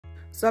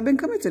So I've been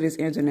coming to this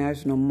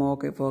international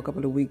market for a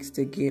couple of weeks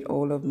to get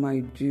all of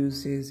my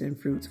juices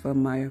and fruits for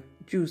my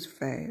juice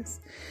fast.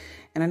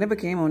 And I never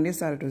came on this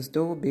side of the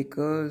store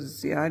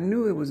because I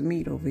knew it was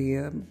meat over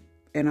here.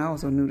 And I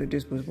also knew that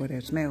this was where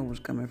that smell was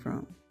coming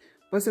from.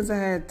 But since I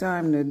had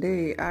time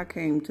today, I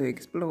came to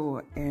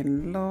explore.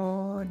 And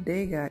Lord,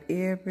 they got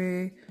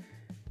every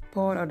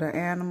part of the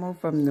animal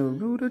from the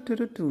rooter to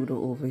the tooter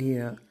over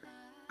here.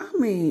 I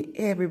mean,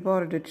 every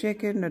part of the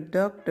chicken, the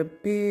duck, the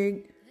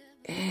pig,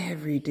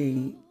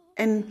 everything.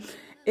 And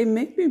it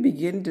made me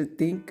begin to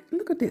think,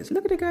 look at this.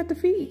 Look at, they got the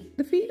feet.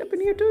 The feet up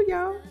in here too,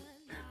 y'all.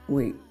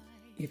 Wait,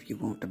 if you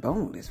want the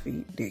boneless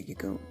feet, there you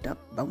go. Duck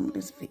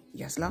boneless feet.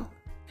 Yes, Lord.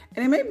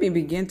 And it made me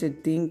begin to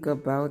think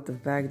about the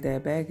fact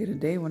that back in the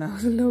day when I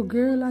was a little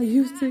girl, I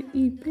used to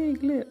eat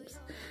pig lips.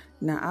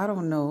 Now, I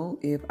don't know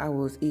if I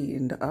was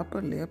eating the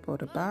upper lip or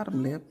the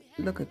bottom lip.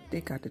 Look at,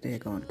 they got the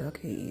daggone duck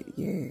head.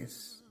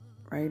 Yes,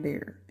 right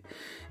there.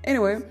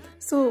 Anyway,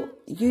 so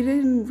you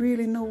didn't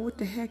really know what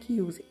the heck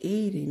you was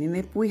eating. And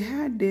if we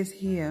had this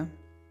here,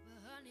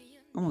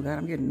 oh my God,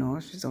 I'm getting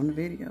nauseous on the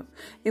video.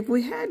 If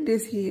we had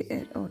this here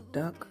at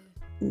duck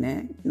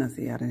neck, now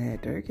see, I done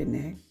had turkey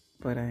neck,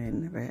 but I ain't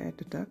never had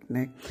the duck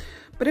neck.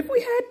 But if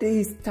we had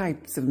these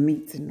types of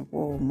meats in the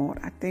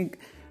Walmart, I think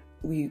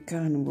we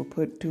kind of will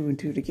put two and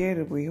two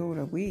together. We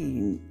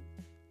eating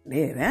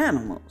dead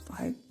animals.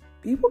 Like,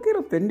 people get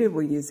offended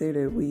when you say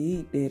that we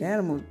eat dead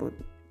animals, but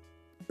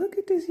look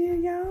at this here,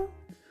 y'all.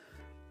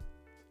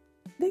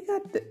 They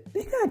got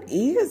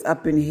ears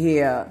up in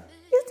here.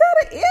 Is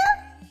that an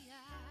ear?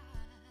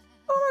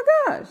 Oh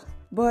my gosh.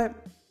 But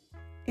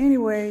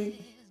anyway,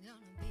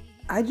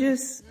 I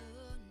just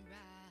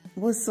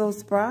was so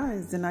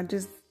surprised, and I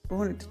just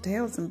wanted to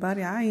tell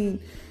somebody I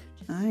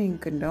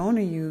ain't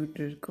condoning you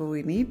to go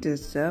and eat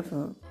this stuff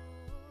or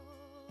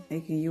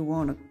making you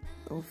want to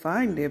go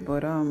find it,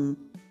 but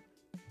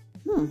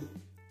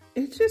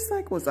it's just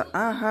like was an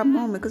aha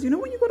moment, because you know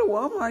when you go to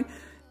Walmart,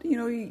 you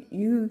know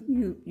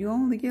you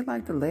only get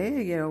like the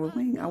leg or a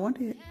wing. I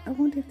wonder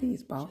if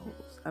these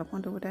balls. I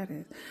wonder what that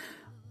is.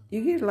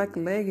 You get like a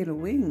leg and a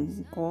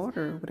wing,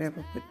 quarter or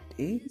whatever, but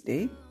they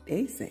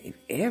save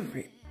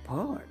every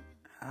part.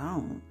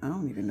 I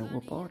don't even know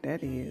what part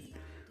that is.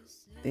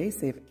 They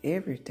save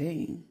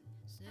everything.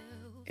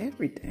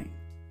 Everything.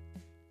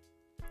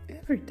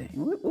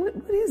 What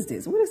is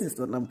this? What is this?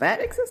 The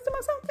lymphatic system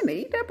or something?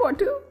 They eat that part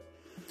too?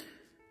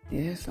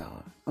 Yes,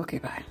 Lord. Okay,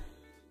 bye.